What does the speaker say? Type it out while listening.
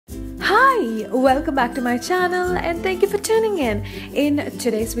Hi, welcome back to my channel and thank you for tuning in. In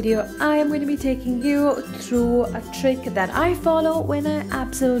today's video, I am going to be taking you through a trick that I follow when I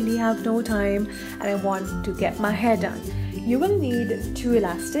absolutely have no time and I want to get my hair done. You will need 2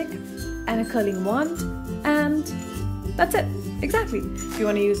 elastic and a curling wand, and that's it. Exactly. If you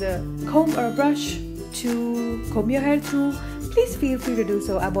want to use a comb or a brush to comb your hair through, please feel free to do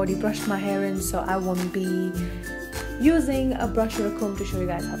so. I've already brushed my hair in, so I won't be using a brush or a comb to show you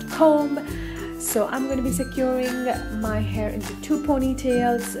guys how to comb. So I'm going to be securing my hair into 2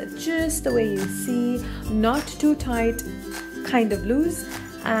 ponytails, just the way you see, not too tight, kind of loose,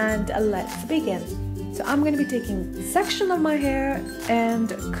 and let's begin. So I'm going to be taking a section of my hair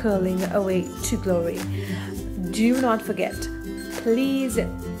and curling away to glory. Do not forget, please,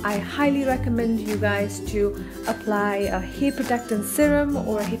 I highly recommend you guys to apply a heat protectant serum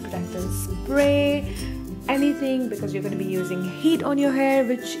or a heat protectant spray, anything, because you're going to be using heat on your hair,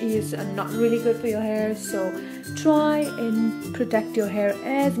 which is not really good for your hair. So try and protect your hair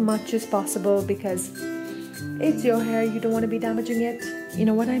as much as possible because it's your hair, you don't want to be damaging it, you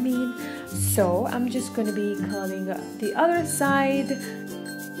know what I mean? So I'm just going to be curling the other side.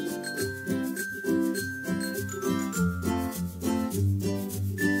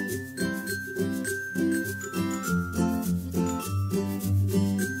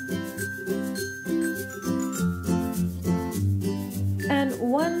 And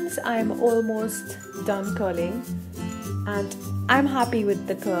once I'm almost done curling and I'm happy with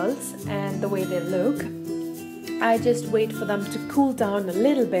the curls and the way they look, I just wait for them to cool down a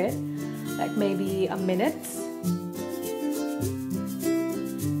little bit, like maybe a minute.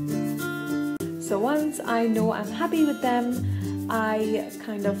 So once I know I'm happy with them, I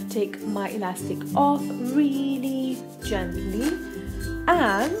kind of take my elastic off really gently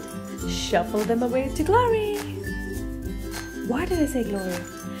and shuffle them away to glory. Why did I say glory?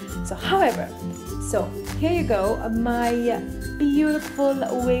 So so here you go, my beautiful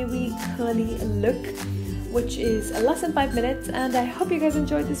wavy curly look, which is less than 5 minutes, and I hope you guys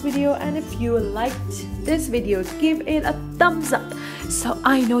enjoyed this video. And if you liked this video, give it a thumbs up so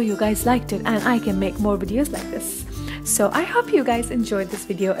I know you guys liked it and I can make more videos like this. So I hope you guys enjoyed this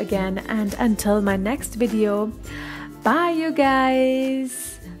video again, and until my next video, bye you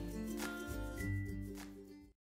guys.